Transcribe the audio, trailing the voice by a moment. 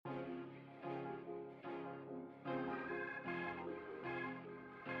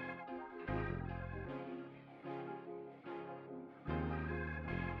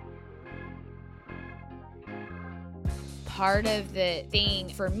part of the thing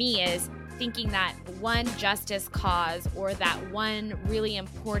for me is thinking that one justice cause or that one really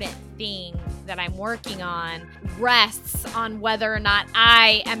important thing that I'm working on rests on whether or not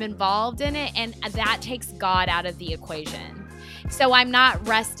I am involved in it, and that takes God out of the equation. So I'm not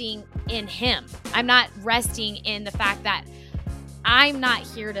resting in him. I'm not resting in the fact that I'm not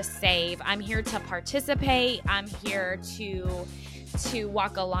here to save. I'm here to participate. I'm here to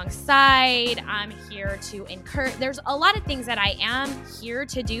walk alongside. I'm here to encourage. There's a lot of things that I am here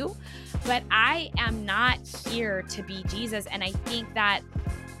to do, but I am not here to be Jesus. And I think that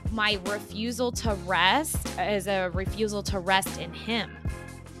my refusal to rest is a refusal to rest in him.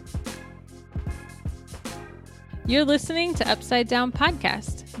 You're listening to Upside Down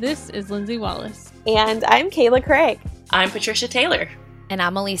Podcast. This is Lindsay Wallace. And I'm Kayla Craig. I'm Patricia Taylor. And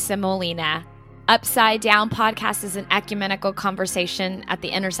I'm Elisa Molina. Upside Down Podcast is an ecumenical conversation at the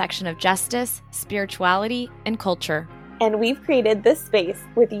intersection of justice, spirituality, and culture. And we've created this space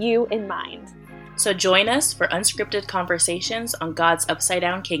with you in mind. So join us for unscripted conversations on God's Upside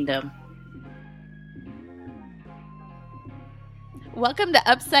Down Kingdom. Welcome to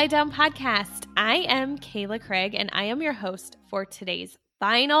Upside Down Podcast. I am Kayla Craig, and I am your host for today's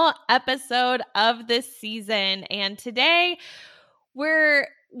final episode of this season. And today,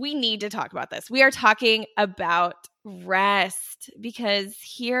 we need to talk about this. We are talking about rest because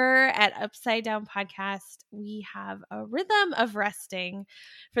here at Upside Down Podcast, we have a rhythm of resting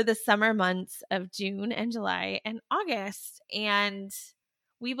for the summer months of June and July and August. And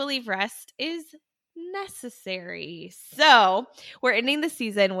we believe rest is necessary. So we're ending the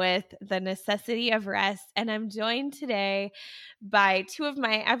season with the necessity of rest. And I'm joined today by two of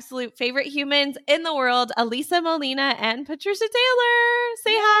my absolute favorite humans in the world, Elisa Molina and Patricia Taylor.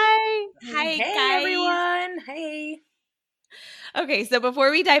 Say hi. Hi, hey, guys. Everyone. Hey. Okay, so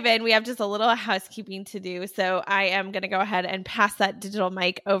before we dive in, we have just a little housekeeping to do. So I am going to go ahead and pass that digital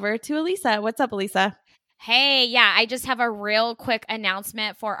mic over to Elisa. What's up, Elisa? Hey, yeah, I just have a real quick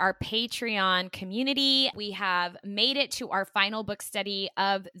announcement for our Patreon community. We have made it to our final book study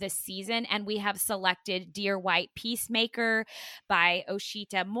of the season, and we have selected Dear White Peacemaker by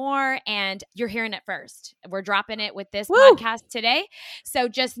Oshita Moore, and you're hearing it first. We're dropping it with this podcast today. So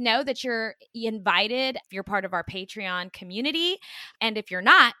just know that you're invited if you're part of our Patreon community, and if you're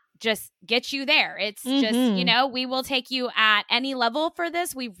not, just get you there. It's just, we will take you at any level for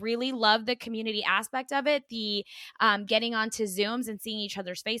this. We really love the community aspect of it, the getting onto Zooms and seeing each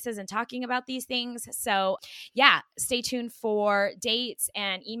other's faces and talking about these things. So yeah, stay tuned for dates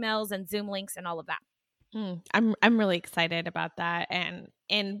and emails and Zoom links and all of that. I'm really excited about that.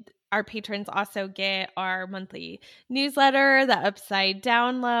 And our patrons also get our monthly newsletter, the Upside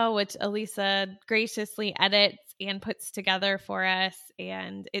Down Low, which Elisa graciously edits and puts together for us.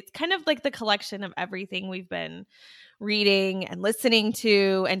 And it's kind of like the collection of everything we've been reading and listening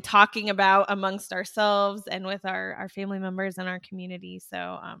to and talking about amongst ourselves and with our family members and our community.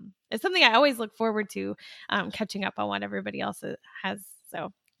 So it's something I always look forward to, catching up on what everybody else has.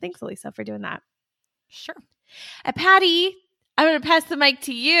 So thanks, Elisa, for doing that. Sure. Patty, I'm going to pass the mic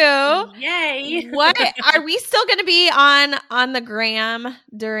to you. Yay. What are we still going to be on the gram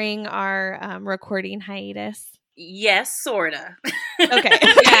during our recording hiatus? Yes, sorta. Okay.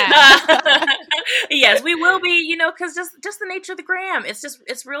 Yeah. Yes, we will be, because just the nature of the gram.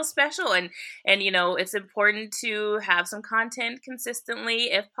 It's real special. And it's important to have some content consistently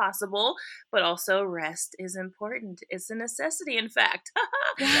if possible, but also rest is important. It's a necessity, in fact.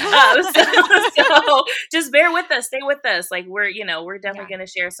 So just bear with us, stay with us. Like we're definitely going to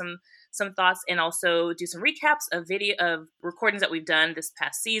share some thoughts and also do some recaps of recordings that we've done this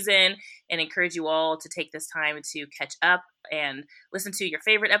past season and encourage you all to take this time to catch up and listen to your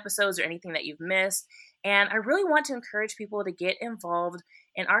favorite episodes or anything that you've missed. And I really want to encourage people to get involved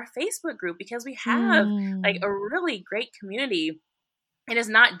in our Facebook group because we have like a really great community. It is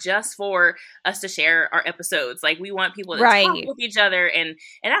not just for us to share our episodes. Like we want people to talk with each other and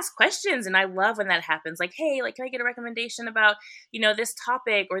ask questions. And I love when that happens. Like, hey, like, can I get a recommendation about, this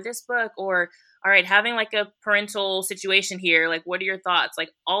topic or this book or, all right, having like a parental situation here. Like, what are your thoughts? Like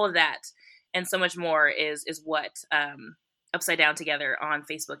all of that and so much more is what, Upside Down Together on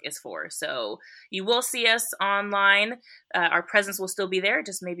Facebook is for. So you will see us online. Our presence will still be there,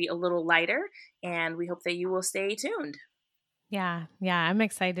 just maybe a little lighter. And we hope that you will stay tuned. Yeah, I'm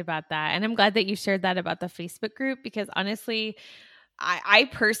excited about that. And I'm glad that you shared that about the Facebook group because honestly, I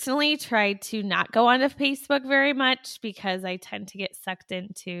personally try to not go onto Facebook very much because I tend to get sucked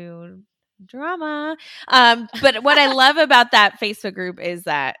into drama. But what I love about that Facebook group is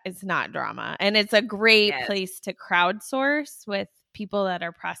that it's not drama and it's a great place to crowdsource with people that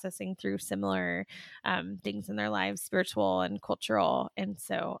are processing through similar things in their lives, spiritual and cultural. And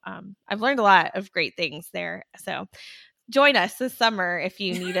so I've learned a lot of great things there. So join us this summer if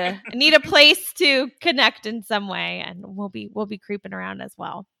you need a place to connect in some way, and we'll be creeping around as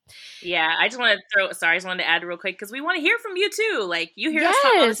well. Yeah, I just wanted to add real quick because we want to hear from you too. Like, you hear us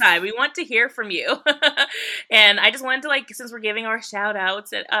talk all the time. We want to hear from you. And I just wanted to, since we're giving our shout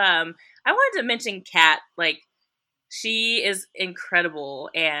outs, I wanted to mention Kat. She is incredible.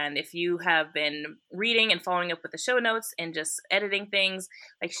 And if you have been reading and following up with the show notes and just editing things,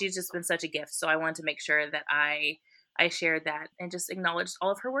 she's just been such a gift. So I wanted to make sure that I shared that and just acknowledged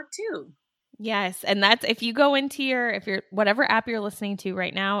all of her work too. Yes. And that's, if you go into whatever app you're listening to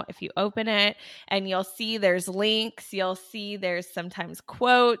right now, if you open it and you'll see there's links, you'll see there's sometimes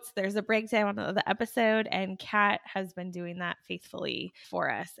quotes, there's a breakdown of the episode, and Kat has been doing that faithfully for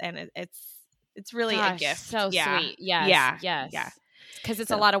us. And it's really a gift. So sweet. Yes. Yeah. Yes. Yeah. Because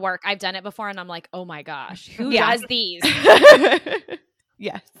it's a lot of work. I've done it before and I'm like, oh my gosh, who Yeah. does these?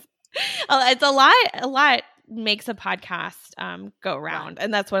 Yes. It's a lot makes a podcast go around.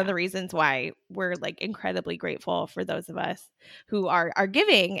 And that's one of the reasons why we're incredibly grateful for those of us who are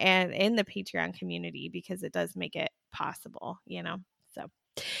giving and in the Patreon community, because it does make it possible, So,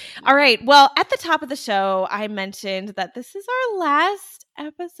 all right. Well, at the top of the show, I mentioned that this is our last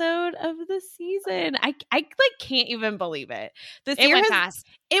episode of the season. I can't even believe it. It went fast.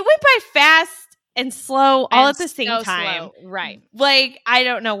 It went by fast and slow all at the same time. Slow. Right. I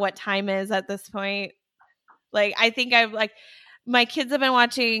don't know what time is at this point. I think my kids have been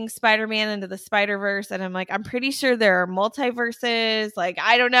watching Spider-Man Into the Spider-Verse, and I'm pretty sure there are multiverses.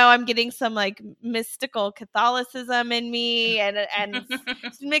 I don't know. I'm getting some mystical Catholicism in me and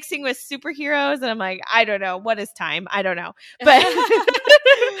mixing with superheroes. And I'm I don't know. What is time? I don't know. But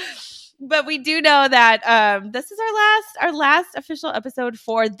but we do know that this is our last official episode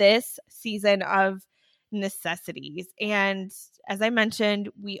for this season of Necessities. And as I mentioned,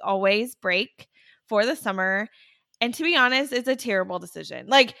 we always break for the summer. And to be honest, it's a terrible decision.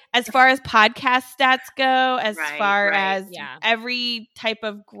 As far as podcast stats go, as far as every type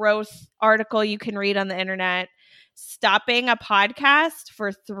of growth article you can read on the internet, stopping a podcast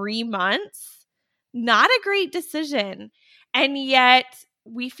for 3 months, not a great decision. And yet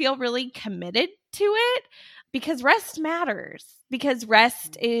we feel really committed to it because rest matters, because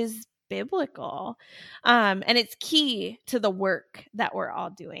rest is biblical. And it's key to the work that we're all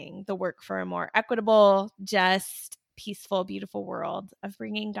doing, the work for a more equitable, just, peaceful, beautiful world of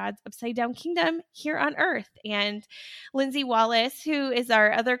bringing God's upside down kingdom here on earth. And Lindsay Wallace, who is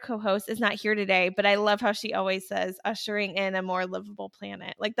our other co-host, is not here today, but I love how she always says ushering in a more livable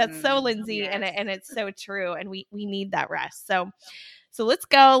planet. That's so Lindsay, yes. and it's so true. And we need that rest. So let's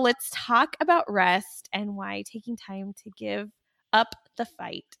go. Let's talk about rest and why taking time to give up the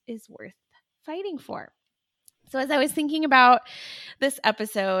fight is worth fighting for. So as I was thinking about this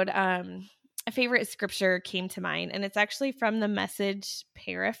episode, a favorite scripture came to mind, and it's actually from the Message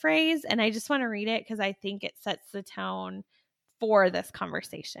paraphrase. And I just want to read it because I think it sets the tone for this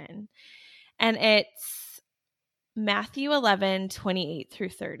conversation. And it's Matthew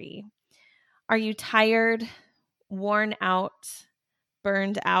 11:28-30. Are you tired, worn out,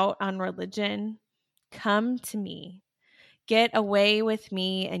 burned out on religion? Come to me. Get away with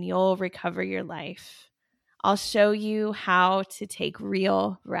me and you'll recover your life. I'll show you how to take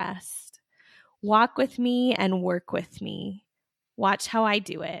real rest. Walk with me and work with me. Watch how I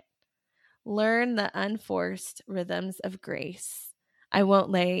do it. Learn the unforced rhythms of grace. I won't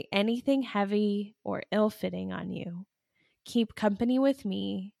lay anything heavy or ill-fitting on you. Keep company with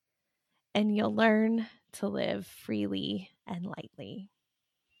me and you'll learn to live freely and lightly.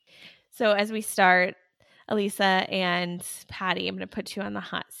 So as we start, Elisa and Patty, I'm going to put you on the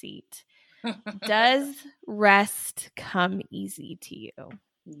hot seat. Does rest come easy to you?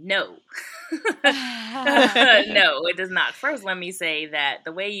 No. No, it does not. First, let me say that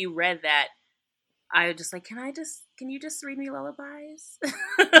the way you read that, I was just can you just read me lullabies?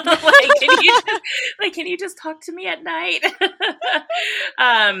 Can you just talk to me at night?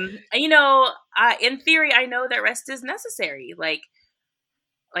 In theory, I know that rest is necessary.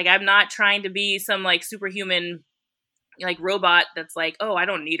 I'm not trying to be some superhuman robot that's oh, I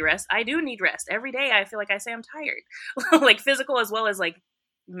don't need rest. I do need rest. Every day I feel I say I'm tired. Physical as well as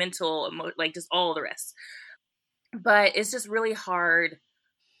mental, just all the rest. But it's just really hard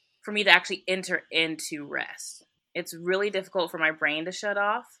for me to actually enter into rest. It's really difficult for my brain to shut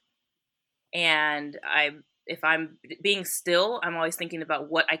off. And if I'm being still, I'm always thinking about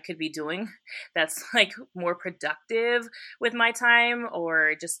what I could be doing that's like more productive with my time,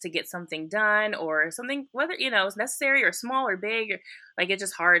 or just to get something done, or something, whether, it's necessary or small or big, or like, it's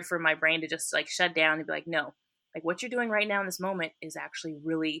just hard for my brain to just like shut down and be like, no, like what you're doing right now in this moment is actually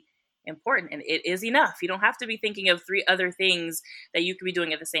really important, and it is enough. You don't have to be thinking of 3 other things that you could be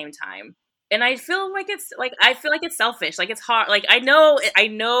doing at the same time. And I feel like it's selfish. Like, it's hard. Like, I know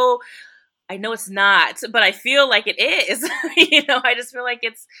it's not, but I feel like it is. I just feel like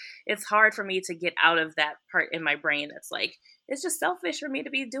it's hard for me to get out of that part in my brain that's like, it's just selfish for me to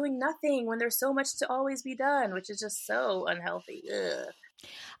be doing nothing when there's so much to always be done, which is just so unhealthy. Ugh.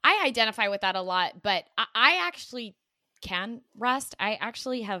 I identify with that a lot, but I actually can rest. I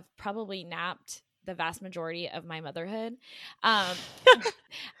actually have probably napped the vast majority of my motherhood. I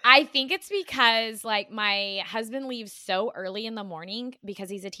think it's because like my husband leaves so early in the morning because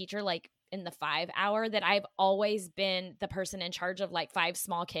he's a teacher, like in the 5 hour, that I've always been the person in charge of like 5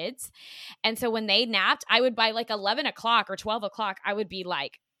 small kids. And so when they napped, I would by like 11 o'clock or 12 o'clock, I would be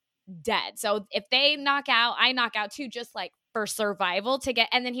like dead. So if they knock out, I knock out too, just like for survival to get.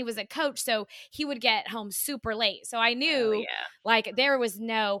 And then he was a coach, so he would get home super late. So I knew like there was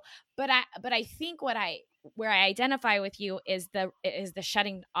no, but I think where I identify with you is the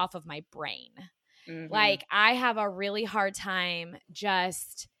shutting off of my brain. Mm-hmm. Like I have a really hard time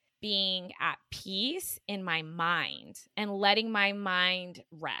just being at peace in my mind and letting my mind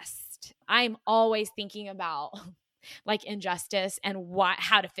rest. I'm always thinking about like injustice and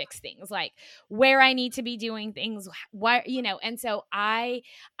how to fix things, like where I need to be doing things, what, and so I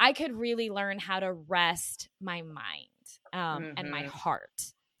could really learn how to rest my mind and my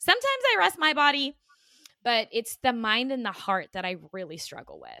heart. Sometimes I rest my body, but it's the mind and the heart that I really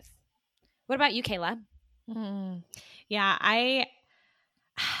struggle with. What about you, Kayla? Yeah, I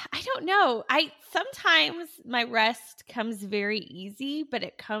don't know. Sometimes my rest comes very easy, but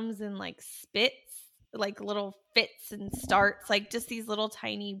it comes in like spits, like little fits and starts, like just these little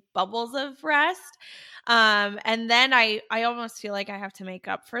tiny bubbles of rest. And then I almost feel like I have to make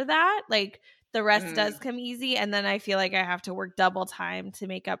up for that. Like the rest does come easy. And then I feel like I have to work double time to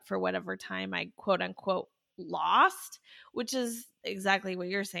make up for whatever time I quote unquote lost, which is exactly what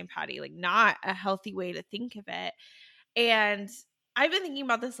you're saying, Patty, like not a healthy way to think of it. And I've been thinking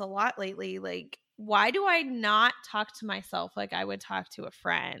about this a lot lately. Like, why do I not talk to myself like I would talk to a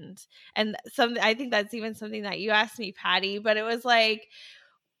friend? And I think that's even something that you asked me, Patty, but it was like,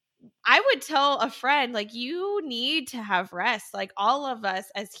 I would tell a friend, like, you need to have rest. Like, all of us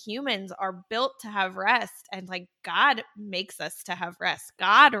as humans are built to have rest. And like, God makes us to have rest.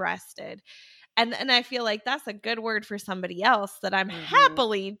 God rested. And I feel like that's a good word for somebody else that I'm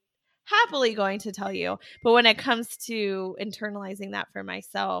happily going to tell you. But when it comes to internalizing that for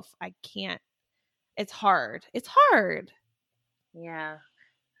myself, I can't. It's hard. Yeah,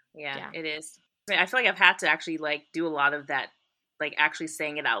 it is. I mean, I feel like I've had to actually like do a lot of that, like actually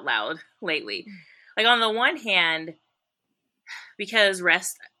saying it out loud lately. Like on the one hand, because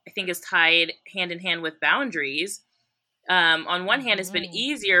rest I think is tied hand in hand with boundaries. On one hand, it's been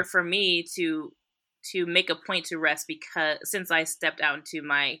easier for me to make a point to rest because since I stepped out into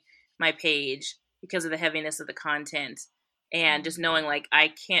my page because of the heaviness of the content. And just knowing like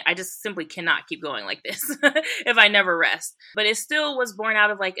I just simply cannot keep going like this if I never rest. But it still was born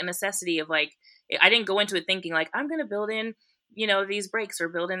out of like a necessity of like, I didn't go into it thinking like, I'm going to build in, these breaks or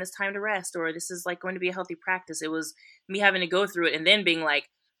build in this time to rest, or this is like going to be a healthy practice. It was me having to go through it and then being like,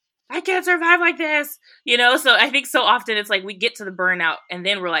 I can't survive like this, So I think so often it's like we get to the burnout and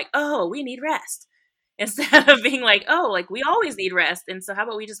then we're like, oh, we need rest. Instead of being like, oh, like we always need rest. And so how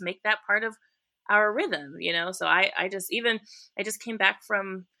about we just make that part of our rhythm, So I just came back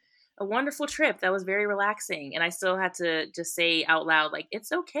from a wonderful trip that was very relaxing, and I still had to just say out loud, like,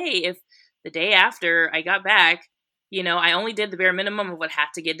 it's okay if the day after I got back, I only did the bare minimum of what had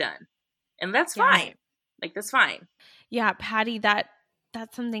to get done, and that's fine. Like, that's fine. Yeah, Patty, that's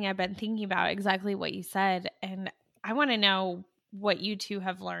something I've been thinking about, exactly what you said, and I want to know what you two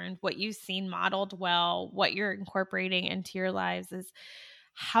have learned, what you've seen modeled well, what you're incorporating into your lives is,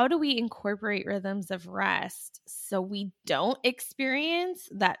 how do we incorporate rhythms of rest so we don't experience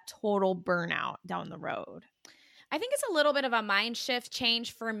that total burnout down the road? I think it's a little bit of a mind shift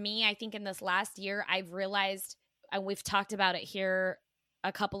change for me. I think in this last year, I've realized, and we've talked about it here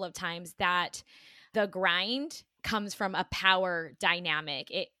a couple of times, that the grind comes from a power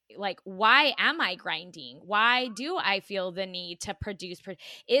dynamic. Like, why am I grinding? Why do I feel the need to produce?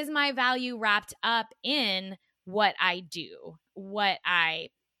 Is my value wrapped up in what I do, what I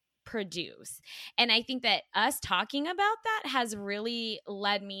produce. And I think that us talking about that has really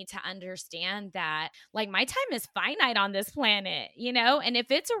led me to understand that like my time is finite on this planet, you know, and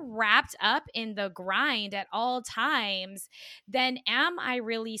if it's wrapped up in the grind at all times, then am I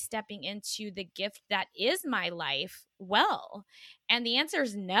really stepping into the gift that is my life well? And the answer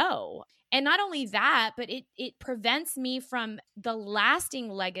is no. And not only that, but it prevents me from the lasting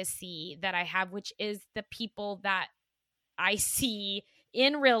legacy that I have, which is the people that I see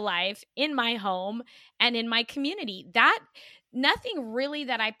in real life, in my home, and in my community. That nothing really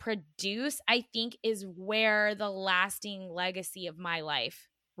that I produce, I think, is where the lasting legacy of my life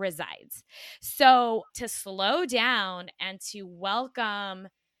resides. So to slow down and to welcome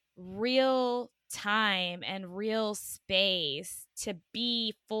real time and real space to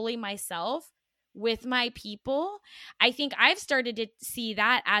be fully myself with my people, I think I've started to see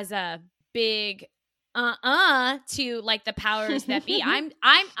that as a big to like the powers that be.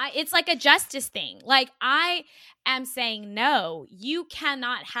 It's like a justice thing. Like I am saying, no, you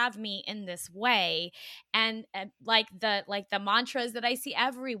cannot have me in this way. And like the mantras that I see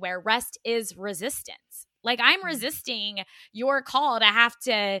everywhere, rest is resistance. Like I'm resisting your call to have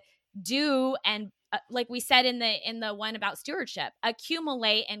to do and like we said in the one about stewardship,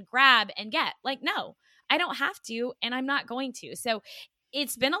 accumulate and grab and get. Like, no, I don't have to, and I'm not going to. So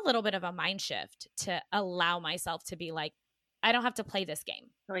it's been a little bit of a mind shift to allow myself to be like, I don't have to play this game.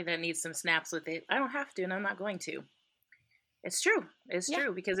 I like that needs some snaps with it. I don't have to, and I'm not going to. It's true. It's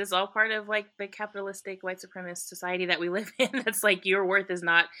true, because it's all part of like the capitalistic white supremacist society that we live in. That's like your worth is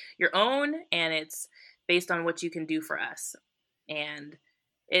not your own, and it's based on what you can do for us. And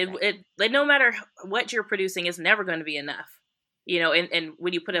it no matter what you're producing, it's never going to be enough. You know, and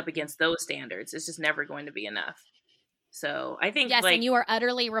when you put up against those standards, it's just never going to be enough. So I think yes, and you are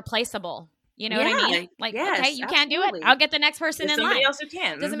utterly replaceable. You know what I mean? Like, yes, okay, you absolutely. Can't do it. I'll get the next person in line. Somebody else who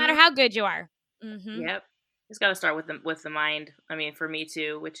can. Doesn't matter how good you are. Mm-hmm. Yep. It's got to start with the mind. I mean, for me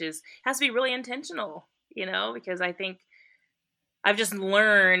too, which has to be really intentional. You know, because I think I've just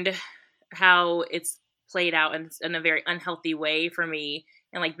learned how it's played out in a very unhealthy way for me,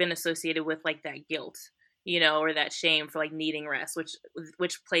 and like been associated with like that guilt, you know, or that shame for like needing rest,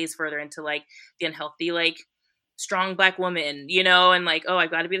 which plays further into like the unhealthy like strong Black woman, you know, and like, oh, I've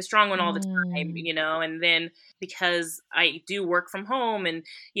got to be the strong one all the time, you know, and then because I do work from home and,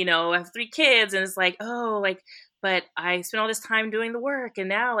 you know, I have 3 kids and it's like, oh, like, but I spent all this time doing the work and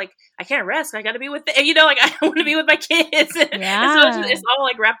now like I can't rest. I got to be with, you know, like I want to be with my kids. Yeah. And so it's all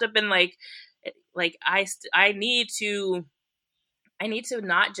like wrapped up in like I need to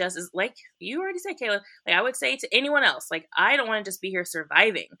not just, like you already said, Kayla, like I would say to anyone else, like, I don't want to just be here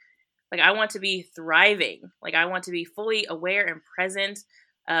surviving. Like, I want to be thriving. Like, I want to be fully aware and present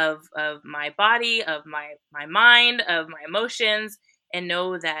of my body, of my mind, of my emotions, and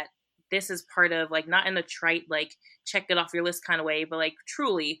know that this is part of, like, not in a trite, like, check it off your list kind of way, but, like,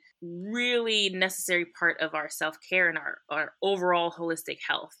 truly, really necessary part of our self-care and our overall holistic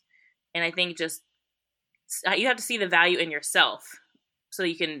health. And I think just, you have to see the value in yourself so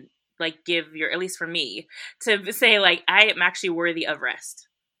you can, like, give at least for me, to say, like, I am actually worthy of rest.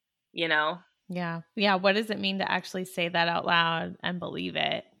 You know? Yeah. Yeah. What does it mean to actually say that out loud and believe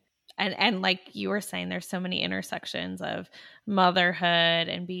it? And like you were saying, there's so many intersections of motherhood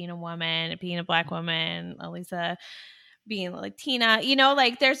and being a woman, being a Black woman, Elisa being Latina, you know,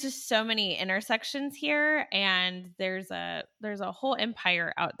 like there's just so many intersections here, and there's a whole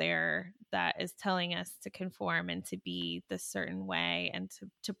empire out there that is telling us to conform and to be this certain way and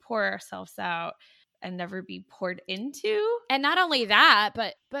to pour ourselves out and never be poured into. And not only that,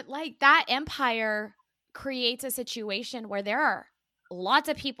 but like that empire creates a situation where there are lots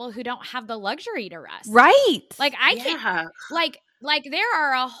of people who don't have the luxury to rest. Right. Like I can't, like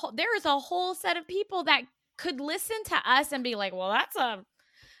there is a whole set of people that could listen to us and be like, well,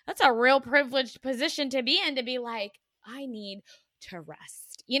 that's a real privileged position to be in, to be like, I need to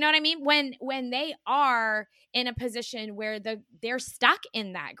rest. You know what I mean? When they are in a position where they're stuck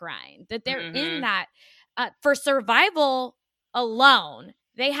in that grind, that they're in that for survival alone,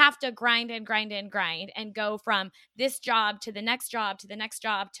 they have to grind and grind and grind and go from this job to the next job to the next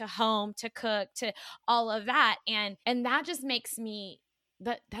job to home to cook to all of that, and that just makes me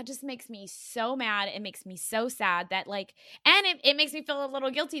that just makes me so mad. It makes me so sad that like, and it makes me feel a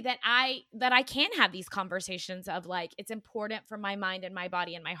little guilty that I can have these conversations of like, it's important for my mind and my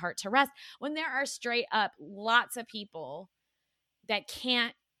body and my heart to rest, when there are straight up lots of people that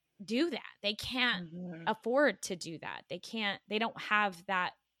can't do that. They can't afford to do that. They don't have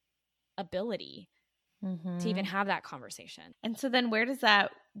that ability to even have that conversation. And so then where does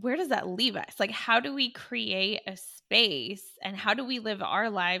that where does that leave us? Like, how do we create a space and how do we live our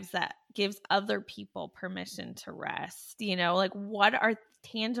lives that gives other people permission to rest? You know, like what are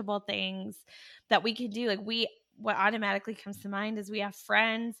tangible things that we can do? Like what automatically comes to mind is we have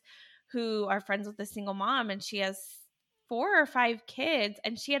friends who are friends with a single mom, and she has 4 or 5 kids,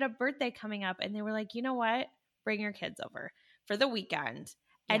 and she had a birthday coming up, and they were like, you know what? Bring your kids over for the weekend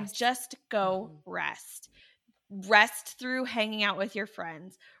and just go rest. Rest through hanging out with your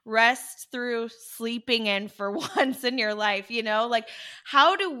friends, rest through sleeping in for once in your life, you know, like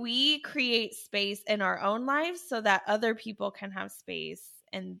how do we create space in our own lives so that other people can have space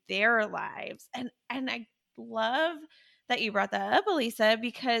in their lives? And I love that you brought that up, Elisa,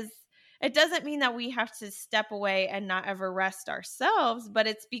 because it doesn't mean that we have to step away and not ever rest ourselves, but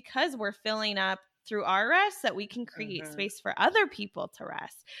it's because we're filling up through our rest that we can create space for other people to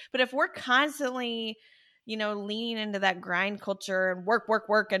rest. But if we're constantly, you know, leaning into that grind culture and work,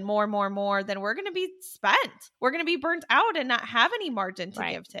 and more, then we're going to be spent. We're going to be burnt out and not have any margin to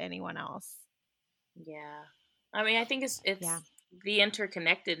give to anyone else. Yeah. I mean, I think it's the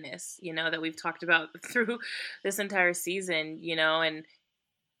interconnectedness, you know, that we've talked about through this entire season, you know, and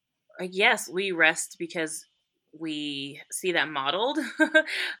yes, we rest because we see that modeled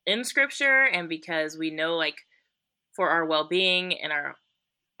in scripture and because we know, like, for our well-being and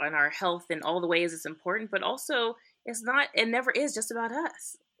our health and all the ways it's important, but also it never is just about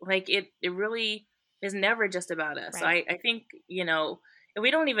us. Like it really is never just about us. Right. So I think, you know, and we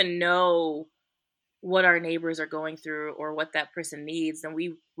don't even know what our neighbors are going through or what that person needs. And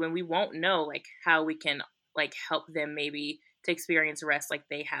when we won't know, like, how we can, like, help them maybe to experience rest like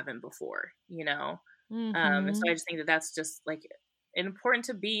they haven't before, you know? And so I just think that that's just, like, important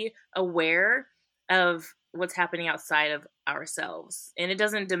to be aware of what's happening outside of ourselves. And it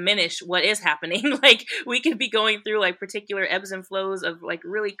doesn't diminish what is happening. Like, we could be going through, like, particular ebbs and flows of, like,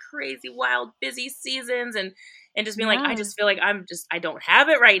 really crazy, wild, busy seasons and just being like, I just feel like I don't have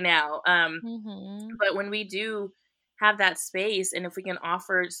it right now. But when we do have that space, and if we can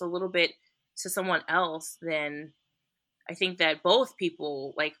offer just a little bit to someone else, then I think that both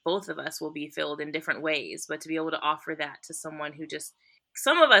people, like both of us, will be filled in different ways. But to be able to offer that to someone who just,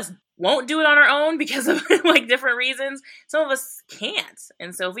 some of us won't do it on our own because of like different reasons. Some of us can't.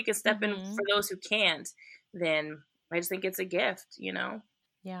 And so if we can step in for those who can't, then I just think it's a gift, you know?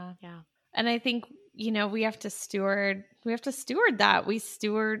 Yeah. Yeah. And I think, you know, we have to steward that. We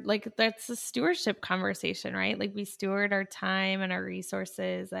steward, like, that's a stewardship conversation, right? Like, we steward our time and our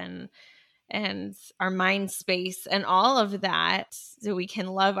resources and our mind space and all of that so we can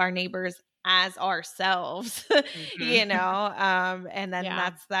love our neighbors as ourselves, you know? And then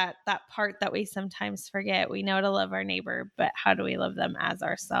that's that part that we sometimes forget. We know to love our neighbor, but how do we love them as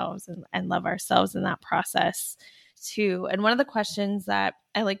ourselves and love ourselves in that process too? And one of the questions that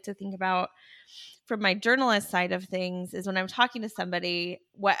I like to think about from my journalist side of things is when I'm talking to somebody,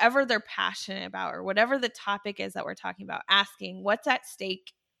 whatever they're passionate about or whatever the topic is that we're talking about, asking what's at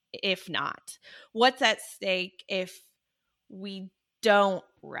stake if not? What's at stake if we don't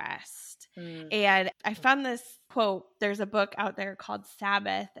rest? And I found this quote. There's a book out there called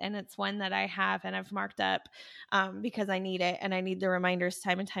Sabbath, and it's one that I have and I've marked up because I need it and I need the reminders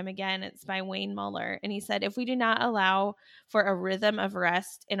time and time again. It's by Wayne Muller. And he said, if we do not allow for a rhythm of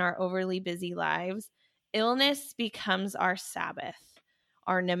rest in our overly busy lives, illness becomes our Sabbath.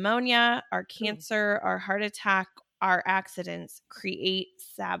 Our pneumonia, our cancer, our heart attack, our accidents create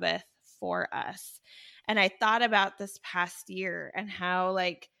Sabbath for us. And I thought about this past year and how,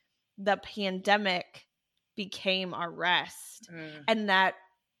 like, the pandemic became our rest and that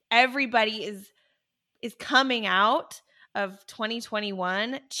everybody is coming out of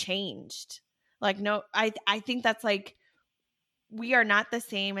 2021 changed. Like, no, I think that's, like, we are not the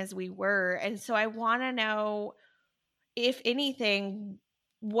same as we were. And so I want to know, if anything,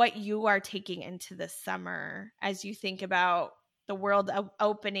 what you are taking into the summer as you think about the world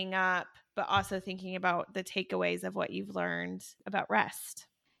opening up, but also thinking about the takeaways of what you've learned about rest.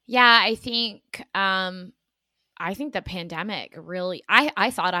 Yeah, I think the pandemic really,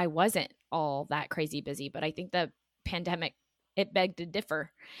 I thought I wasn't all that crazy busy, but I think the pandemic, it begged to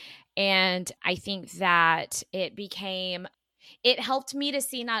differ. And I think that it helped me to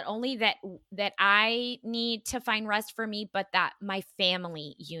see not only that I need to find rest for me, but that my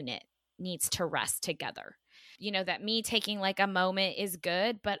family unit needs to rest together. You know, that me taking like a moment is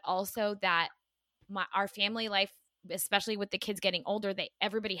good, but also that our family life, especially with the kids getting older,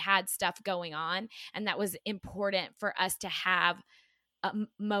 everybody had stuff going on, and that was important for us to have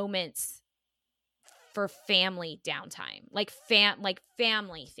moments for family downtime, like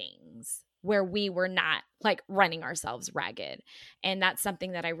family things. where we were not like running ourselves ragged. And that's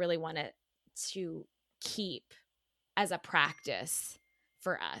something that I really wanted to keep as a practice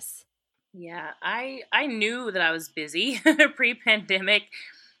for us. Yeah, I knew that I was busy pre-pandemic,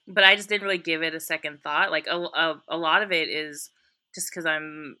 but I just didn't really give it a second thought. Like a lot of it is just because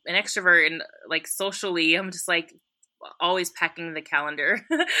I'm an extrovert and like socially, I'm just like always packing the calendar,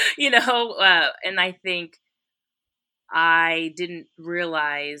 and I think I didn't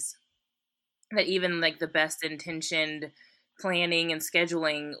realize that even like the best intentioned planning and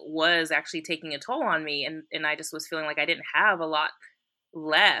scheduling was actually taking a toll on me. And I just was feeling like I didn't have a lot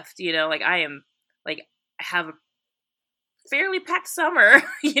left, like I have a fairly packed summer,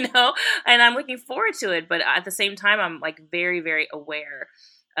 and I'm looking forward to it. But at the same time, I'm like very, very aware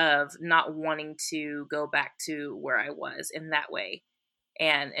of not wanting to go back to where I was in that way.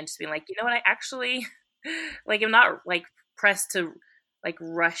 And just being like, what, I actually like, I'm not like pressed to like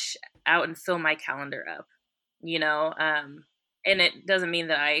rush out and fill my calendar up, and it doesn't mean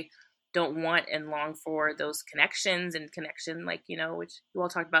that I don't want and long for those connections and connection, like, which you all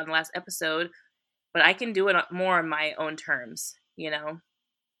talked about in the last episode, but I can do it more on my own terms, and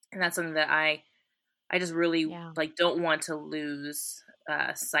that's something that I just really like don't want to lose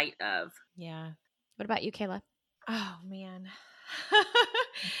sight of. Yeah. What about you, Kayla? Oh man.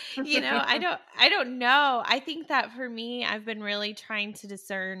 I don't know. I think that for me, I've been really trying to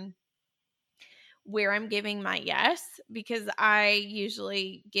discern where I'm giving my yes, because I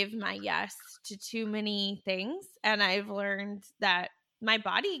usually give my yes to too many things. And I've learned that my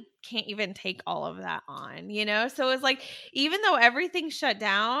body can't even take all of that on, So it's like, even though everything shut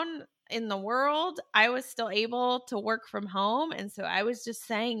down in the world, I was still able to work from home. And so I was just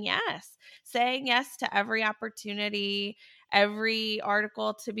saying yes to every opportunity, every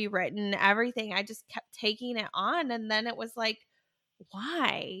article to be written, everything. I just kept taking it on. And then it was like,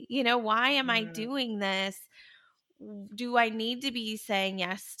 why? Why am I doing this? Do I need to be saying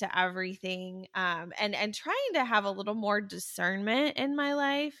yes to everything? And trying to have a little more discernment in my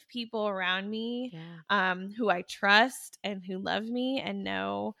life, people around me, who I trust and who love me and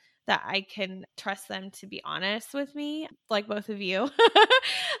know that I can trust them to be honest with me, like both of you,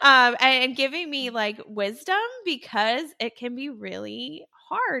 and giving me like wisdom, because it can be really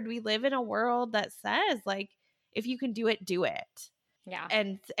hard. We live in a world that says like, if you can do it, do it. Yeah.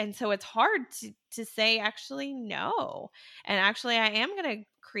 And so it's hard to say actually no. And actually I am going to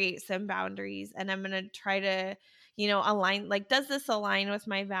create some boundaries, and I'm going to try to, align, like, does this align with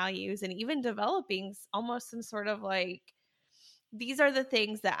my values? And even developing almost some sort of like, these are the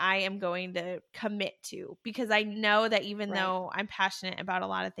things that I am going to commit to, because I know that even though I'm passionate about a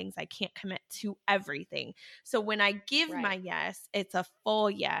lot of things, I can't commit to everything. So when I give my yes, it's a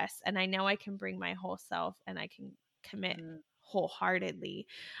full yes. And I know I can bring my whole self and I can commit wholeheartedly.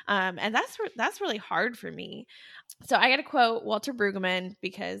 And that's really hard for me. So I got to quote Walter Brueggemann,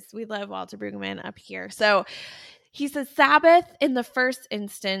 because we love Walter Brueggemann up here. So he says, Sabbath in the first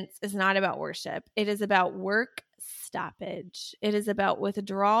instance is not about worship. It is about work stoppage. It is about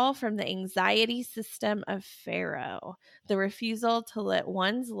withdrawal from the anxiety system of Pharaoh, the refusal to let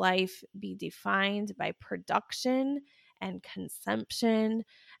one's life be defined by production and consumption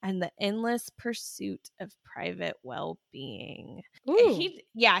and the endless pursuit of private well-being. He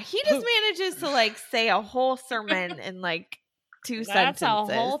just manages to like say a whole sermon in like two sentences. That's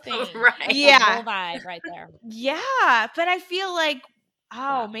a whole thing. Right. Yeah. A whole vibe right there. Yeah. But I feel like,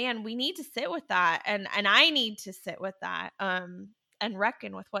 man, we need to sit with that. And I need to sit with that and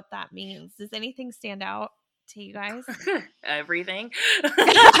reckon with what that means. Does anything stand out to you guys? Everything.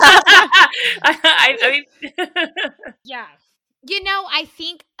 Yeah. I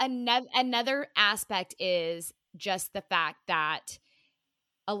think another aspect is just the fact that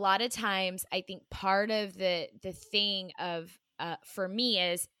a lot of times I think part of the thing of for me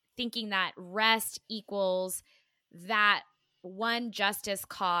is thinking that rest equals that one justice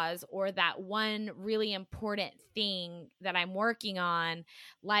cause or that one really important thing that I'm working on,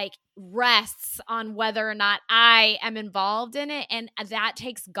 like, rests on whether or not I am involved in it. And that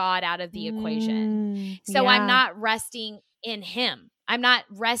takes God out of the equation. So I'm not resting in him. I'm not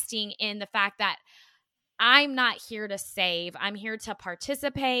resting in the fact that I'm not here to save. I'm here to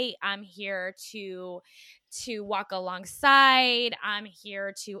participate. I'm here to walk alongside. I'm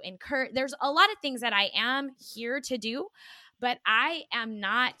here to encourage. There's a lot of things that I am here to do, but I am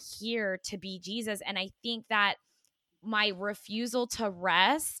not here to be Jesus. And I think that my refusal to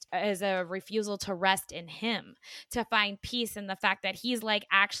rest is a refusal to rest in him, to find peace in the fact that he's like,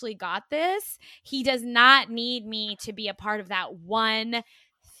 actually got this. He does not need me to be a part of that one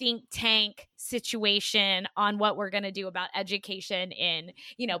think tank situation on what we're going to do about education in,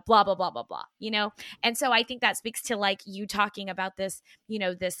 blah, blah, blah, blah, blah, And so I think that speaks to like you talking about this,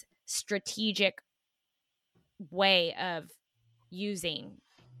 this strategic way of using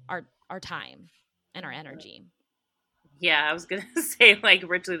our time and our energy. Yeah, I was going to say like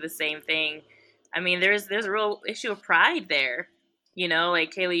virtually the same thing. I mean, there's a real issue of pride there.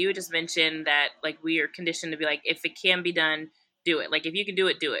 Like Kayla, you just mentioned that like we are conditioned to be like, if it can be done, do it. Like if you can do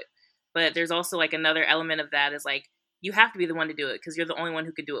it, do it. But there's also like another element of that is like, you have to be the one to do it because you're the only one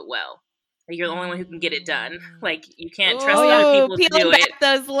who can do it well. Like, you're the only one who can get it done. Like you can't trust other people to do it.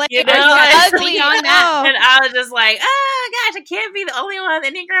 Those layers, ugly on that. And I was just like, oh gosh, I can't be the only one, the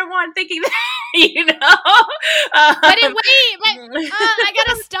Enneagram one, thinking that, But I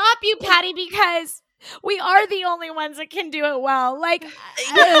gotta stop you, Patty, because we are the only ones that can do it well. Like,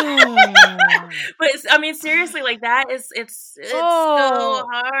 but I mean, seriously, like that it's so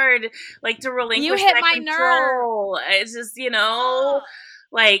hard, like to relinquish you hit that my control. nerve. It's just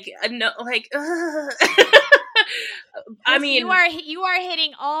like no, like. I mean, you are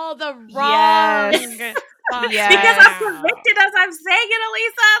hitting all the wrong. Yes. Because I'm convicted as I'm saying it,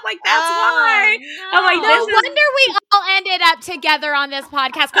 Elisa. Like that's why. No. I'm like, no wonder we all ended up together on this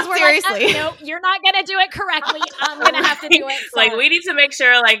podcast because we're seriously like, no, you're not gonna do it correctly. I'm gonna have to do it. So. Like we need to make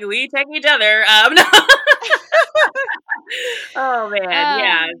sure like we check each other. No. Oh man,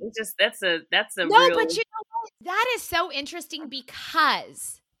 yeah. It's just that's a no, real... but you know what? That is so interesting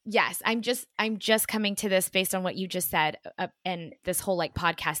because. Yes, I'm just coming to this based on what you just said and this whole like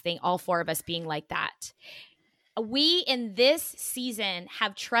podcast thing, all four of us being like that. We in this season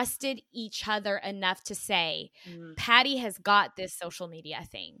have trusted each other enough to say, Patty has got this social media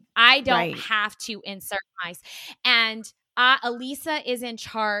thing. I don't have to insert and Elisa is in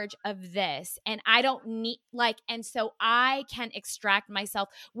charge of this and I don't need and so I can extract myself,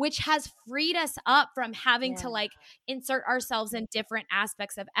 which has freed us up from having to like insert ourselves in different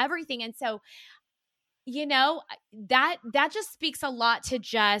aspects of everything. And so, that just speaks a lot to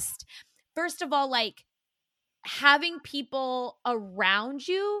just, first of all, like having people around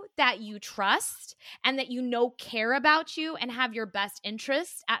you that you trust and that care about you and have your best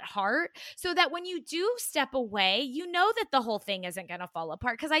interests at heart so that when you do step away, that the whole thing isn't going to fall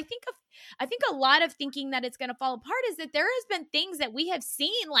apart. Because I think a lot of thinking that it's going to fall apart is that there has been things that we have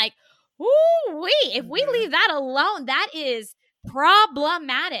seen like, if we leave that alone, that is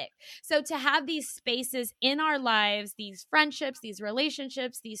problematic. So to have these spaces in our lives, these friendships, these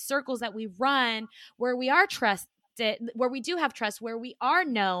relationships, these circles that we run where we are trusted, where we do have trust, where we are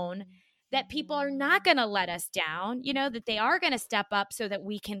known, that people are not going to let us down, that they are going to step up so that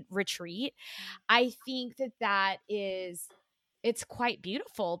we can retreat. I think that is, it's quite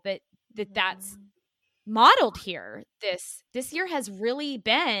beautiful that's modeled here. This year has really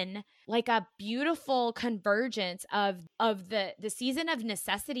been like a beautiful convergence of the season of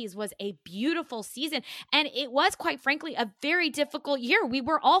necessities was a beautiful season. And it was, quite frankly, a very difficult year. We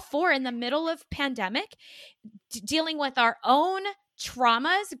were all four in the middle of pandemic, dealing with our own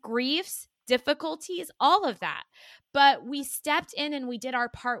traumas, griefs, difficulties, all of that. But we stepped in and we did our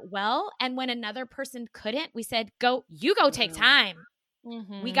part well. And when another person couldn't, we said, go take time.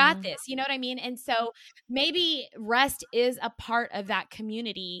 We got this. You know what I mean? And so maybe rest is a part of that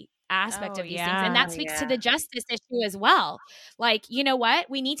community aspect of these things. And that speaks to the justice issue as well. Like, you know what?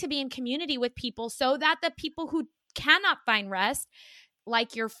 We need to be in community with people so that the people who cannot find rest,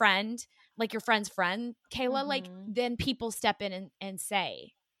 like your friend's friend, Kayla, like then people step in and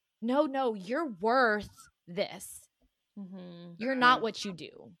say, no, you're worth this. You're not what you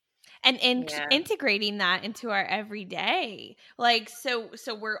do. And integrating that into our everyday, like, so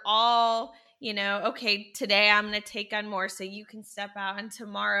we're all, okay, today I'm going to take on more so you can step out, and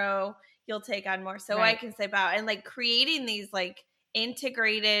tomorrow you'll take on more so I can step out, and like creating these like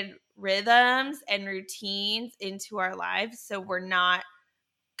integrated rhythms and routines into our lives so we're not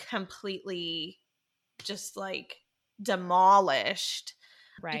completely just like demolished.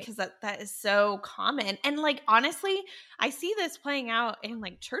 Right. Because that is so common. And like, honestly, I see this playing out in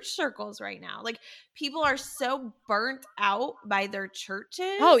like church circles right now. Like people are so burnt out by their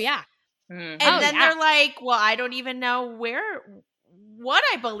churches. Oh, yeah. And then they're like, well, I don't even know what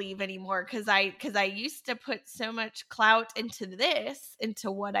I believe anymore. Cause I used to put so much clout into this,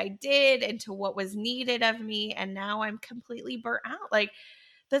 into what I did, into what was needed of me. And now I'm completely burnt out. Like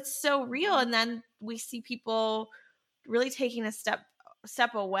that's so real. And then we see people really taking a step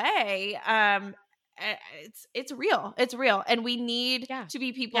away. It's real. And we need to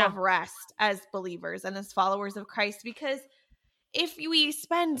be people of rest as believers and as followers of Christ, because if we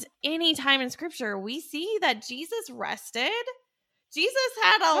spend any time in scripture, we see that Jesus rested Jesus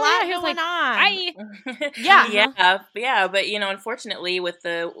had a lot he was going like, on. Yeah. But unfortunately, with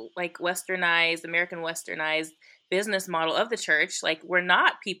the American westernized business model of the church, like we're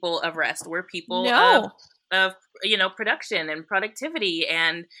not people of rest. We're people of production and productivity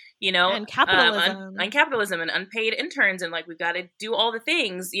and and capitalism and capitalism and unpaid interns, and like we've got to do all the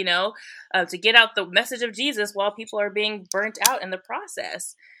things to get out the message of Jesus while people are being burnt out in the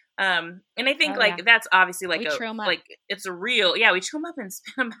process. And I think that's obviously like it's a real, we chew them up and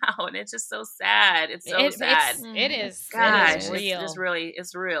spit them out, and it's just so sad. It's so sad. It is. Gosh, it is real.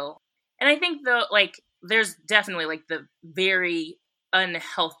 It's real. And I think though, like there's definitely like the very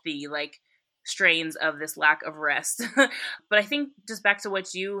unhealthy like strains of this lack of rest. But I think just back to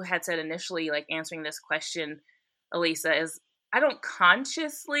what you had said initially, like answering this question, Elisa, is I don't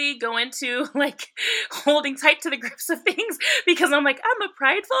consciously go into like holding tight to the grips of things because I'm like, I'm a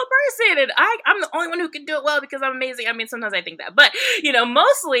prideful person and I'm the only one who can do it well because I'm amazing. I mean, sometimes I think that, but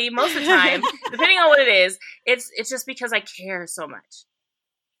most of the time, depending on what it is, it's just because I care so much.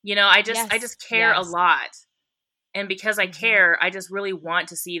 I just care a lot. And because I care, I just really want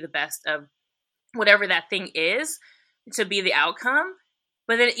to see the best of whatever that thing is to be the outcome.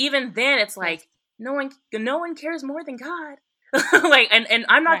 But then even then it's like, no one cares more than God. Like, and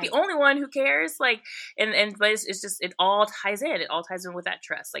I'm not the only one who cares. Like, but it's just, it all ties in. It all ties in with that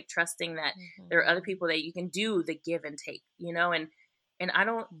trust, like trusting that there are other people that you can do the give and take, and I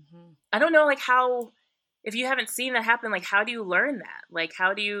don't know, like how, if you haven't seen that happen, like how do you learn that? Like,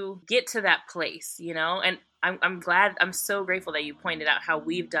 how do you get to that place, And I'm so grateful that you pointed out how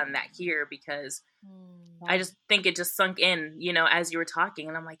we've done that here, because I just think it just sunk in, as you were talking,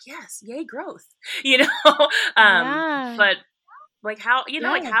 and I'm like, yes, yay, growth, but like how,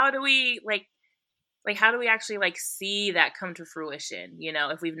 like how do we how do we actually like see that come to fruition,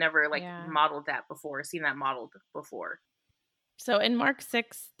 if we've never like modeled that before, seen that modeled before. So in Mark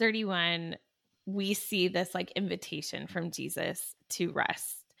 6:31, we see this like invitation from Jesus to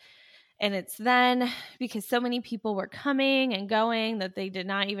rest. And it's then because so many people were coming and going that they did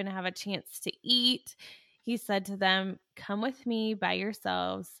not even have a chance to eat. He said to them, come with me by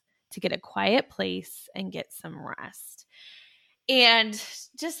yourselves to get a quiet place and get some rest. And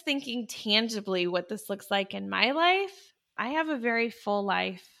just thinking tangibly what this looks like in my life, I have a very full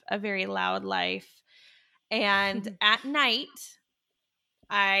life, a very loud life. And at night,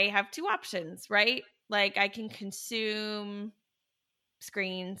 I have two options, right? Like I can consume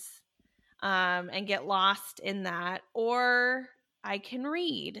screens and get lost in that, or I can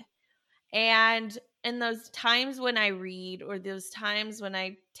read. And in those times when I read, or those times when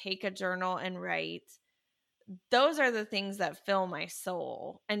I take a journal and write, those are the things that fill my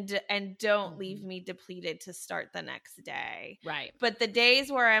soul and don't leave me depleted to start the next day. Right. But the days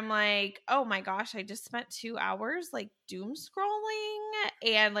where I'm like, oh my gosh, I just spent 2 hours like doom scrolling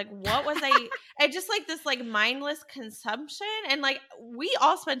and like, what was I just like this like mindless consumption. And like, we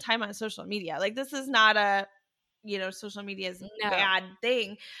all spend time on social media. Like this is not a, social media is a bad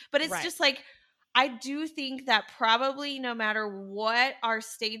thing, but it's just like, I do think that probably no matter what our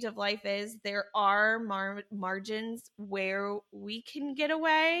stage of life is, there are margins where we can get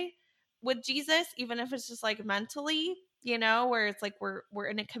away with Jesus, even if it's just like mentally, where it's like we're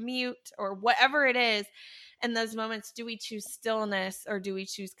in a commute or whatever it is. In those moments, do we choose stillness or do we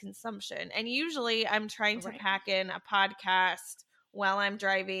choose consumption? And usually I'm trying to pack in a podcast while I'm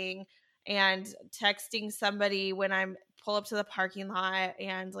driving and texting somebody when I'm pull up to the parking lot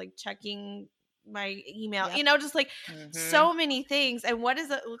and like checking my email, just like so many things. And what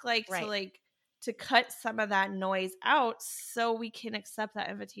does it look like to cut some of that noise out so we can accept that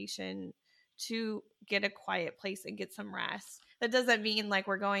invitation to get a quiet place and get some rest? That doesn't mean like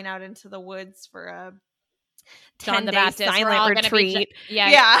we're going out into the woods for a 10-day silent retreat.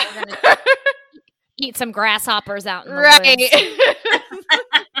 We're gonna eat some grasshoppers out in the woods.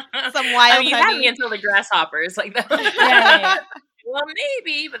 Some wild you honey. had me until the grasshoppers like that. Well,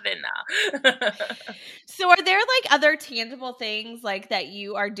 maybe, but then no. So are there like other tangible things like that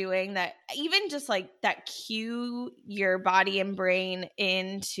you are doing that even just like that cue your body and brain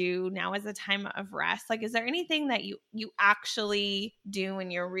into now is a time of rest? Like, is there anything that you actually do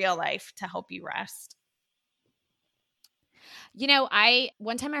in your real life to help you rest?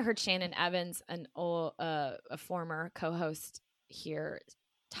 One time I heard Shannon Evans, a former co-host here,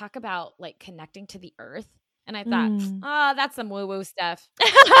 talk about like connecting to the earth. And I thought, that's some woo-woo stuff,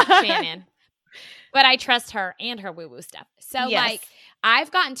 Shannon. But I trust her and her woo-woo stuff. So like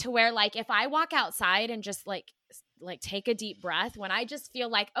I've gotten to where like if I walk outside and just like take a deep breath, when I just feel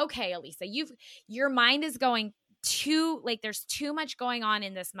like, okay, Elisa, your mind is going too, like there's too much going on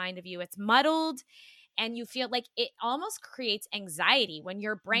in this mind of you. It's muddled and you feel like it almost creates anxiety when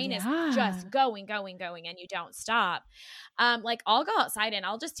your brain is Yeah. just going and you don't stop. Like I'll go outside and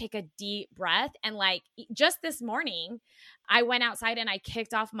I'll just take a deep breath, and like just this morning I went outside and I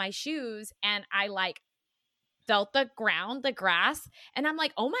kicked off my shoes and I like felt the ground, the grass, and I'm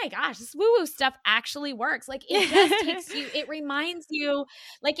like, oh my gosh, this woo-woo stuff actually works. Like it just takes you, it reminds you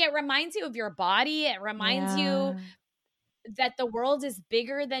of your body. It reminds you that the world is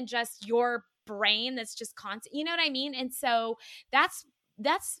bigger than just your brain that's just constant. You know what I mean? And so that's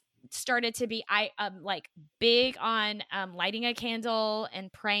started to be like big on lighting a candle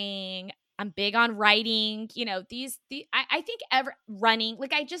and praying. I'm big on writing, you know, I think running,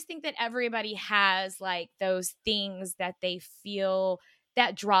 like, I just think that everybody has like those things that they feel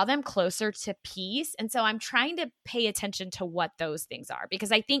that draw them closer to peace. And so I'm trying to pay attention to what those things are,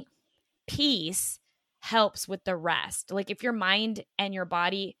 because I think peace helps with the rest. Like if your mind and your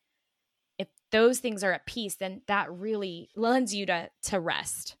body, if those things are at peace, then that really lends you to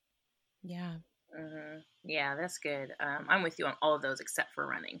rest. Yeah. Mm-hmm. Yeah, that's good. I'm with you on all of those except for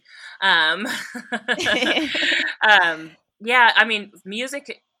running. Yeah, I mean,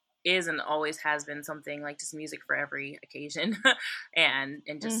 music is and always has been something, like just music for every occasion, and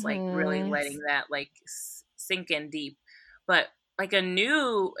just like really letting that like sink in deep. But like a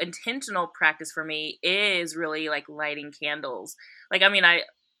new intentional practice for me is really like lighting candles. Like, I mean, I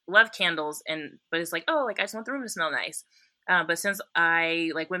love candles, but it's like, oh, like I just want the room to smell nice. But since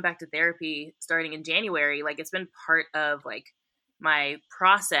I like went back to therapy starting in January, like it's been part of like my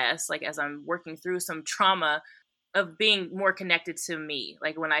process, like as I'm working through some trauma of being more connected to me.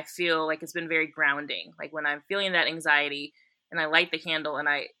 Like when I feel like it's been very grounding, like when I'm feeling that anxiety and I light the candle and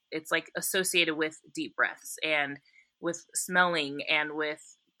it's like associated with deep breaths and with smelling and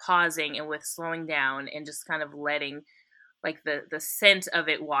with pausing and with slowing down and just kind of letting like the scent of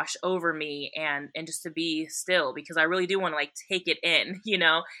it wash over me and just to be still, because I really do want to like take it in, you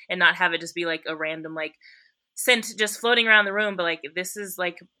know, and not have it just be like a random like scent just floating around the room. But like, this is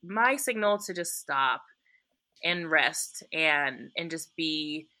like my signal to just stop and rest and just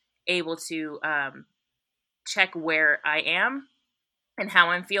be able to check where I am and how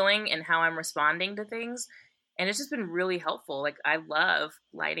I'm feeling and how I'm responding to things. And it's just been really helpful. Like I love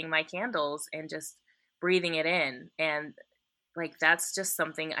lighting my candles and just breathing it in. And like, that's just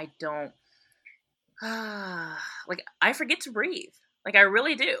something I don't, like, I forget to breathe. Like, I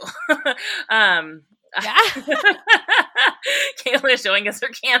really do. Yeah. Kayla is showing us her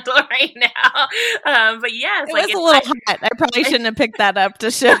candle right now. But yes. It like, was a little hot. I probably shouldn't have picked that up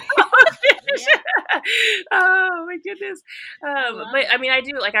to show you. Oh my goodness. But I mean, I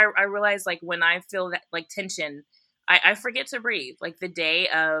do, like, I realize, like, when I feel that, like, tension, I forget to breathe. Like, the day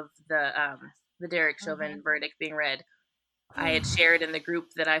of the Derek Chauvin verdict being read, I had shared in the group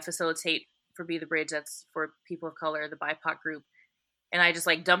that I facilitate for Be the Bridge, that's for people of color, the BIPOC group. And I just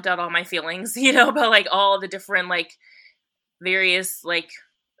like dumped out all my feelings, you know, about like all the different like various like,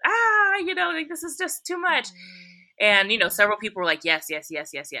 you know, like this is just too much. And, you know, several people were like, yes.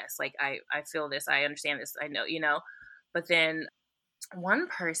 Like, I feel this. I understand this. I know, you know. But then one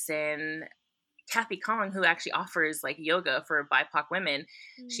person, Kathy Kong, who actually offers like yoga for BIPOC women,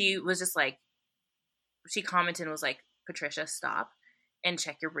 she was just like, she commented and was like, Patricia, stop and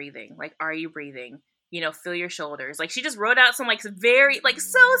check your breathing. Like, are you breathing? You know, feel your shoulders. Like, she just wrote out some like very like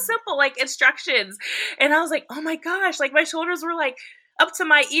so simple like instructions. And I was like, oh my gosh, like my shoulders were like up to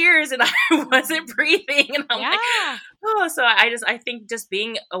my ears and I wasn't breathing. And I'm like, oh, so I think just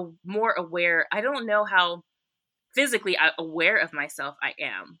being more aware. I don't know how physically aware of myself I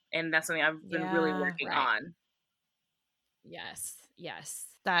am. And that's something I've been really working on. Yes.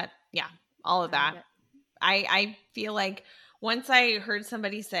 All of that. I feel like once I heard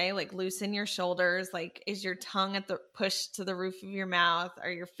somebody say like loosen your shoulders, like is your tongue at the push to the roof of your mouth, or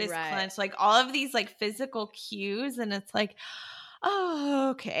your fist clenched, like all of these like physical cues, and it's like,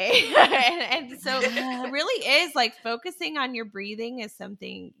 oh, okay. and so it really is like focusing on your breathing is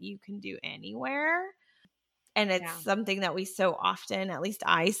something you can do anywhere. And it's something that we so often, at least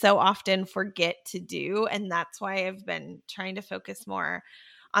I so often forget to do. And that's why I've been trying to focus more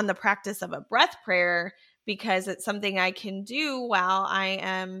on the practice of a breath prayer, because it's something I can do while I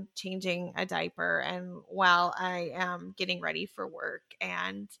am changing a diaper and while I am getting ready for work.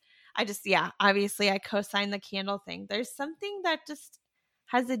 And I just, obviously I co-sign the candle thing. There's something that just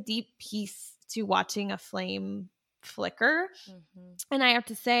has a deep peace to watching a flame flicker. And I have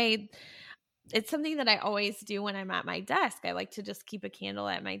to say, it's something that I always do when I'm at my desk. I like to just keep a candle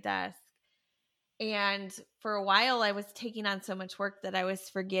at my desk. And for a while I was taking on so much work that I was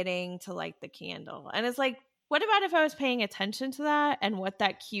forgetting to light the candle. And it's like, what about if I was paying attention to that and what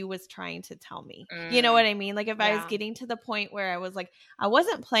that cue was trying to tell me? You know what I mean? Like if I was getting to the point where I was like, I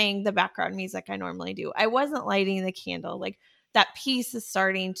wasn't playing the background music I normally do. I wasn't lighting the candle. Like that piece is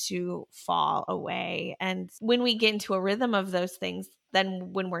starting to fall away. And when we get into a rhythm of those things,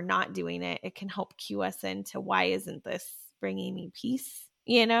 then when we're not doing it, it can help cue us into why isn't this bringing me peace,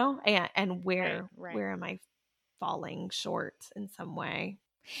 you know? And where am I falling short in some way?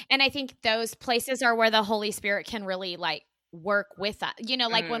 And I think those places are where the Holy Spirit can really like work with us. You know,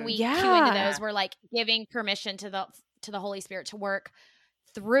 like when we cue into those, we're like giving permission to the Holy Spirit to work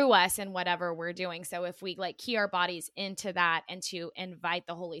through us in whatever we're doing. So if we like key our bodies into that and to invite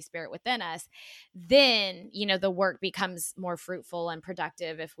the Holy Spirit within us, then, you know, the work becomes more fruitful and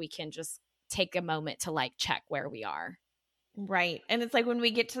productive if we can just take a moment to like check where we are. Right. And it's like when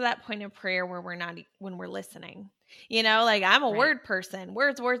we get to that point of prayer where when we're listening, you know, like I'm a word person,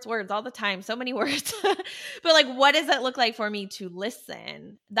 words all the time, so many words, but like, what does it look like for me to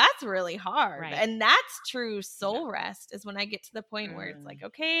listen? That's really hard. Right. And that's true soul rest is when I get to the point where it's like,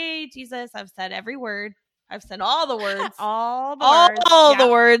 okay, Jesus, I've said every word. I've said all the words, all the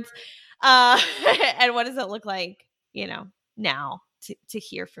words. And what does it look like, you know, now to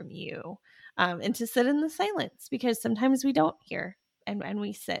hear from you? And to sit in the silence, because sometimes we don't hear and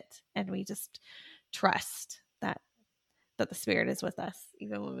we sit and we just trust that the Spirit is with us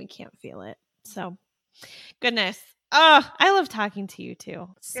even when we can't feel it. So goodness. Oh, I love talking to you too.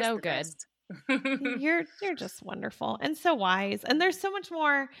 So good. You're just wonderful and so wise. And there's so much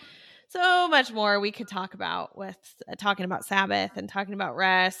more we could talk about with talking about Sabbath and talking about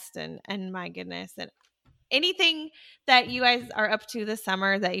rest and my goodness. And anything that you guys are up to this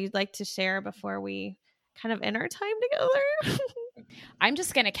summer that you'd like to share before we kind of end our time together? I'm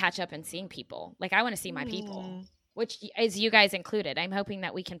just going to catch up and seeing people. Like I want to see my people, which is you guys included. I'm hoping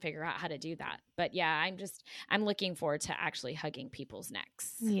that we can figure out how to do that. But yeah, I'm looking forward to actually hugging people's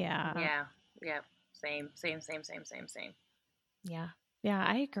necks. Yeah. Yeah. Same. Yeah. Yeah,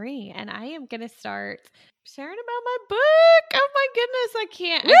 I agree. And I am going to start sharing about my book. Oh my goodness, I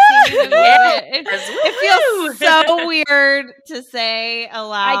can't even believe it. It feels so weird to say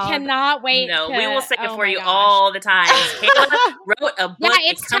aloud. I cannot wait. No, we will say it for you all the time. Kayla wrote a book. Yeah,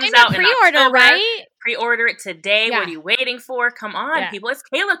 it's comes time out to pre-order, in October. right? Pre-order it today. Yeah. What are you waiting for? Come on, people. It's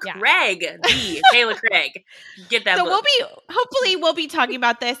Kayla Craig. Kayla Craig. Get that book. Hopefully we'll be talking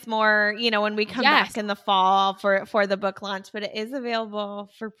about this more, you know, when we come back in the fall for the book launch, but it is available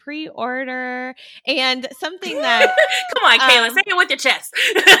for pre-order. And something that come on, Kayla, say it with your chest.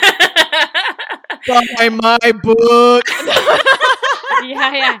 Buy my book.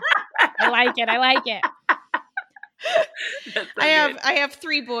 Yeah. I like it. So I have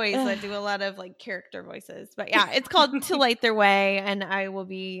 3 boys that do a lot of like character voices, but yeah, it's called To Light Their Way, and I will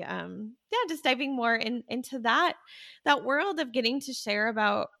be just diving more into that world of getting to share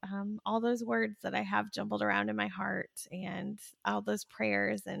about all those words that I have jumbled around in my heart, and all those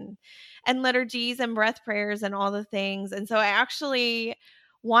prayers and liturgies and breath prayers and all the things. And so I actually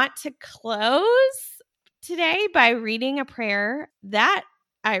want to close today by reading a prayer that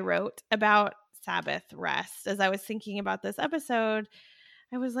I wrote about Sabbath rest. As I was thinking about this episode,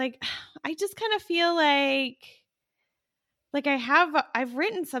 I was like, I just kind of feel like I've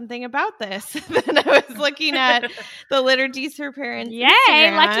written something about this. Then I was looking at the Liturgies for Parents. Yay,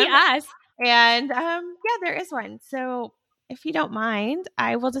 Instagram, lucky us. And there is one. So if you don't mind,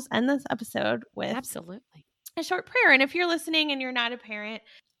 I will just end this episode with absolutely a short prayer. And if you're listening and you're not a parent,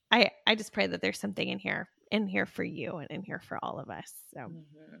 I just pray that there's something in here for you and in here for all of us. So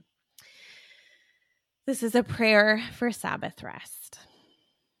This is a prayer for Sabbath rest.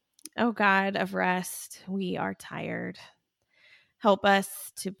 O God of rest, we are tired. Help us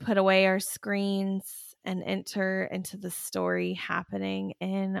to put away our screens and enter into the story happening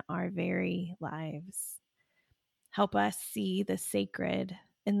in our very lives. Help us see the sacred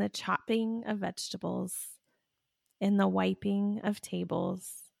in the chopping of vegetables, in the wiping of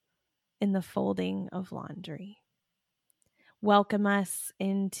tables, in the folding of laundry. Welcome us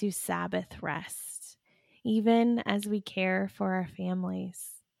into Sabbath rest, even as we care for our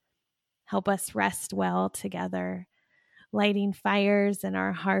families. Help us rest well together, lighting fires in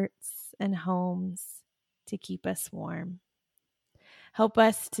our hearts and homes to keep us warm. Help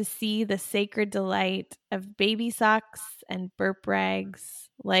us to see the sacred delight of baby socks and burp rags,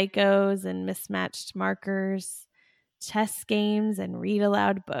 Legos and mismatched markers, chess games and read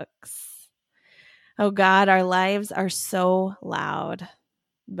aloud books. Oh God, our lives are so loud,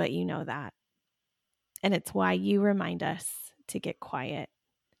 but you know that. And it's why you remind us to get quiet,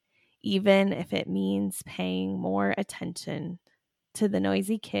 even if it means paying more attention to the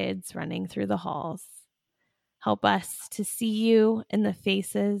noisy kids running through the halls. Help us to see you in the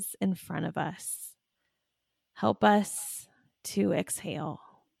faces in front of us. Help us to exhale.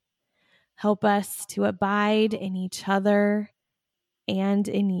 Help us to abide in each other and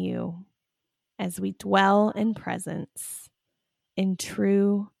in you as we dwell in presence, in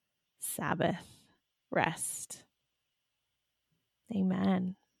true Sabbath rest.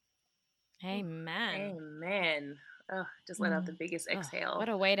 Amen. Amen. Amen. Oh, just let out the biggest exhale. What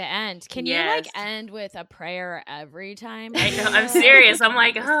a way to end. Can you end with a prayer every time? I know. I'm serious. I'm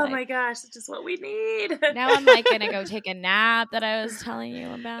like, oh my gosh, it's just what we need. Now I'm like going to go take a nap that I was telling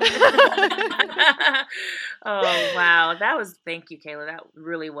you about. Oh, wow. Thank you, Kayla. That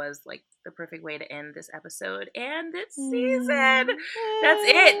really was like the perfect way to end this episode and this season. That's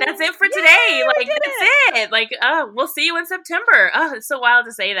it. That's it for today. Like, that's it. Like, we'll see you in September. Oh, it's so wild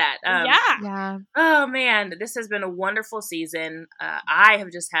to say that. Yeah. Oh, man. This has been a wonderful season. I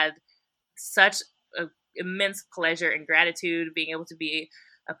have just had such immense pleasure and gratitude being able to be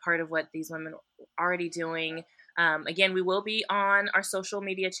a part of what these women are already doing. Again, we will be on our social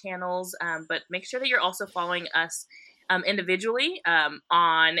media channels, but make sure that you're also following us individually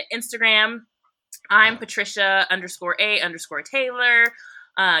on Instagram. I'm Patricia_A_Taylor.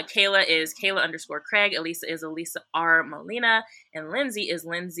 Kayla is Kayla_Craig. Elisa is Elisa R. Molina. And Lindsay is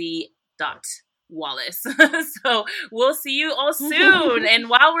Lindsay.Wallace. So we'll see you all soon. And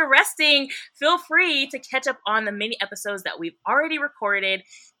while we're resting, feel free to catch up on the mini episodes that we've already recorded.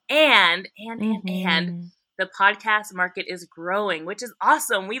 And the podcast market is growing, which is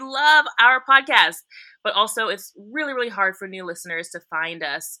awesome. We love our podcast, but also it's really, really hard for new listeners to find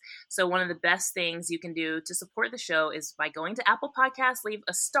us. So one of the best things you can do to support the show is by going to Apple Podcasts, leave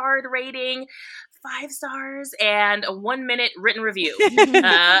a starred rating, 5 stars, and a 1-minute written review.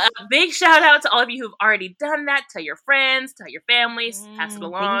 A big shout out to all of you who've already done that. Tell your friends, tell your families, pass it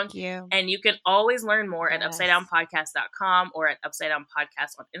along. Thank you. And you can always learn more at UpsideDownPodcast.com or at Upside Down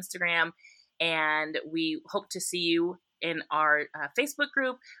Podcast on Instagram. And we hope to see you in our Facebook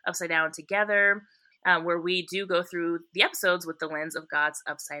group, Upside Down Together, where we do go through the episodes with the lens of God's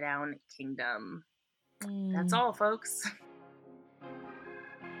Upside Down Kingdom. That's all, folks.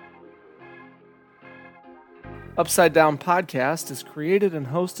 Upside Down Podcast is created and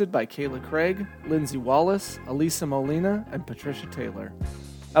hosted by Kayla Craig, Lindsay Wallace, Elisa Molina, and Patricia Taylor.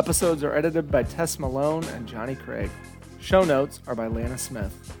 Episodes are edited by Tess Malone and Johnny Craig. Show notes are by Lana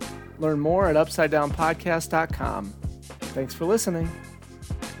Smith. Learn more at UpsideDownPodcast.com. Thanks for listening.